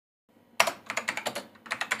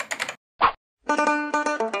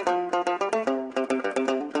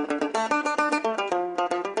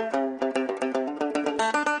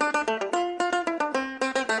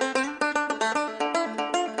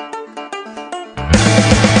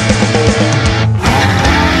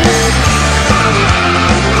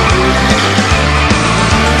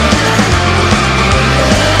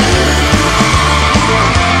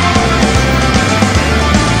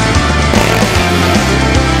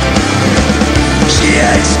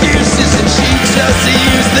because he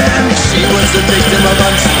used them. She was the victim of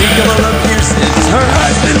unspeakable abuses. Her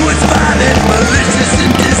husband was violent, malicious,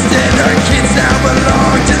 and distant. Her kids now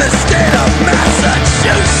belong to the state of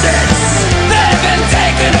Massachusetts.